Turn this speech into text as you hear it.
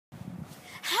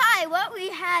Okay, what we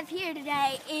have here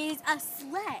today is a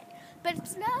sled, but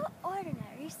it's no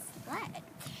ordinary sled.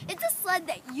 It's a sled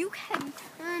that you can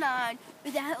turn on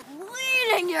without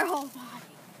leaning your whole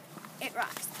body. It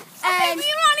rocks. Okay, we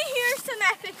want to hear some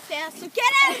epic fails, so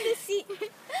get out of the seat.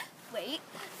 Wait,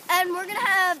 and we're gonna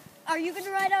have. Are you gonna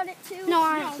ride on it too? No,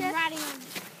 I'm riding on it.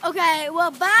 Okay,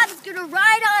 well, Bob's gonna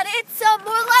ride on it some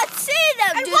more. Let's see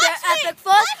them And do watch their me. epic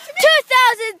fails.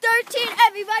 2013,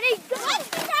 everybody, go! Watch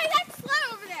me ride that sled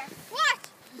over there. Watch,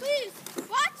 please,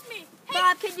 watch me. Hey,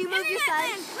 Bob, can you move your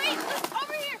side? Land. Wait, look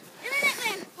over here. Internet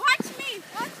land. Watch me.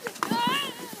 Watch me.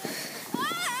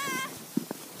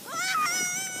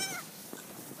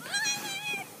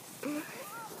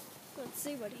 Let's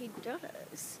see what he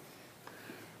does.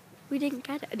 We didn't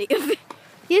get any of it.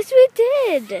 Yes, we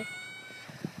did.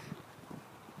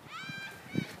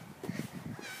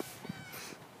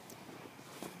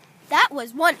 That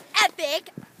was one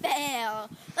epic fail.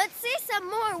 Let's see some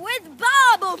more with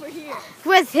Bob over here.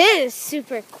 With his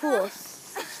super cool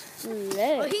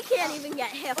sled. Well, he can't even get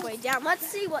halfway down. Let's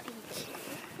see what he does.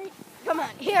 Come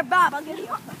on. Here, Bob, I'll get you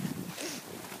off.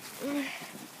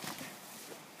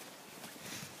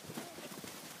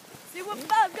 See what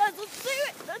Bob does. Let's see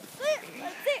it. Let's see it.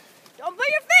 Let's see it. Don't put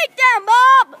your feet down,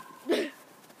 Bob.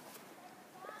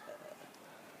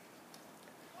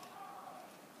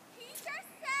 He just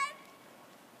said,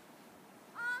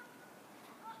 I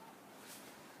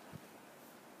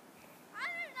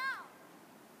don't know.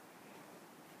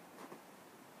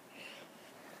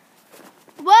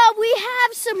 Well, we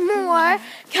have some more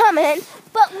coming,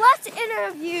 but let's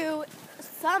interview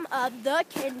some of the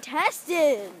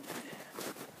contestants.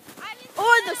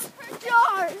 Or the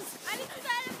stars. I didn't do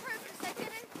that on purpose.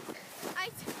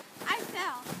 I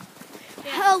fell.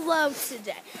 Hello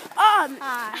today.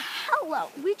 Hello.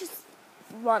 We just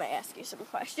want to ask you some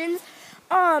questions.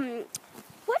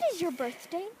 What is your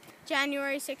birthday?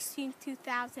 January 16th,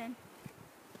 2000.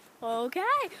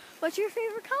 Okay. What's your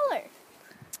favorite color?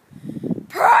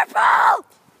 Purple!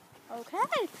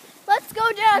 Okay. Let's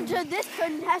go down to this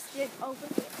contestant over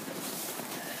here.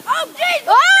 Oh, Jesus!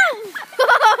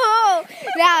 Oh!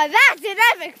 Now that's an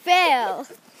epic fail.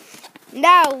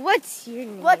 Now, what's your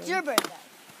name? What's your birthday?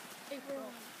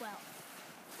 April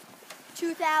 12th.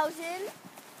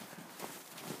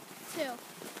 2002.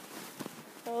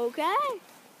 Okay. Was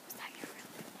that your real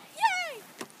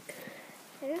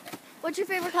birthday? Yay! What's your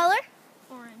favorite color?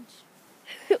 Orange.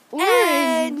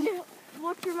 And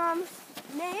what's your mom's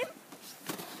name?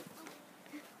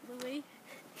 Louis.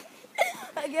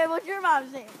 Again, what's your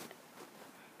mom's name?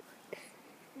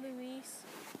 Louise.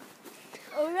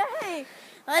 Okay.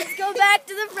 Let's go back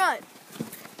to the front.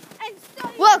 And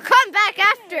study. We'll come back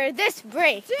after this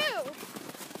break. 2,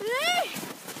 3,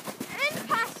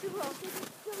 impossible.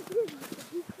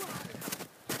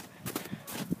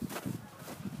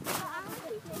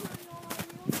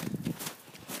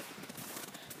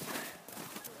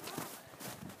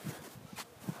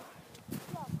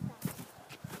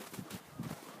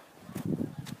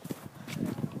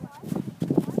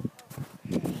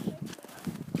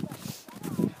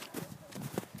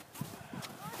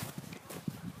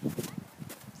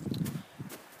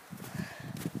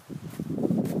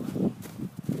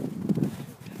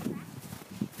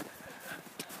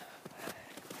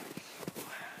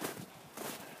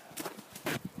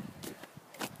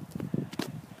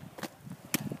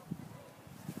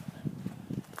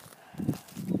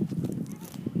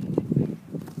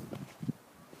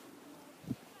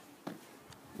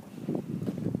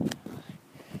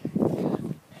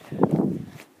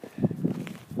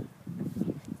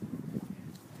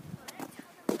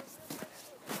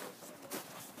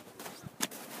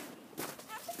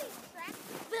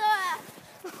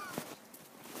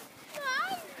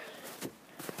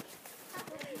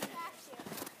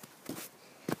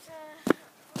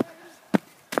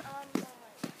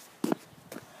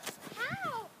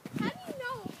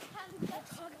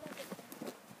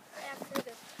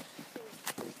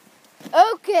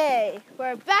 Okay,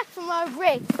 we're back from our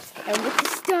break and with the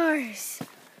stars.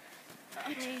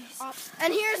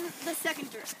 And here's the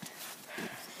second drift.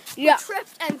 Yeah.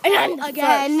 Tripped and And fell I'm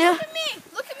again. Look at me.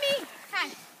 Look at me. Hi.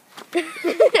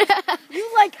 You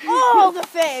like all the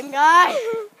fame, guy.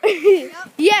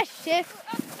 Yes, Chef.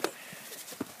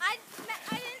 I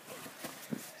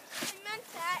meant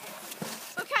that.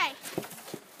 Okay.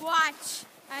 Watch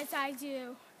as I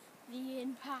do the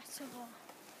impossible.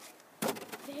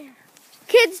 There.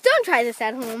 Kids, don't try this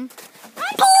at home.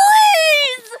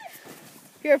 Please!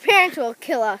 Your parents will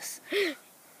kill us.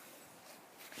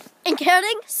 And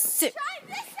counting 6. Try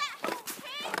this at home,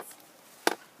 kids.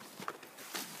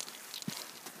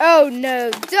 Oh no,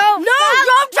 don't. No,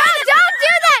 don't do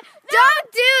that!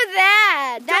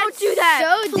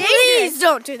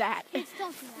 don't do that. Kids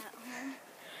don't do that.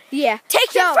 Yeah.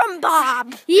 Take it from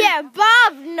Bob. Yeah,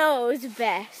 Bob knows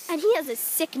best. And he has a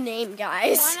sick name,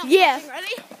 guys. Yeah.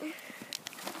 Ready?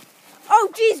 Oh,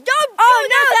 geez,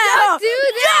 don't do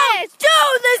this.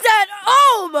 Do this at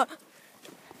home.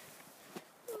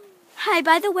 Hi,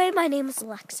 by the way, my name is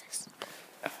Alexis.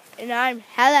 And I'm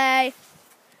Hallie.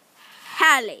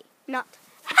 Hallie, not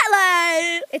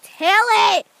Hallie. It's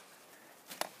Hallie.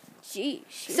 Gee,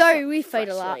 she's Sorry, a we fight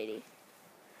a fresh lot. lady.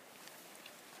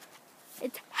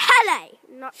 It's Hallie,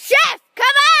 not Chef,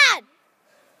 come on!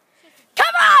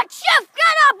 Come on, Chef,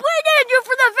 get up! We need you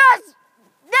for the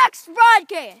next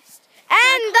broadcast.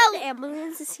 And the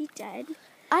ambulance, is he dead?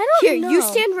 I don't Here, know. you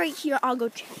stand right here. I'll go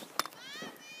check.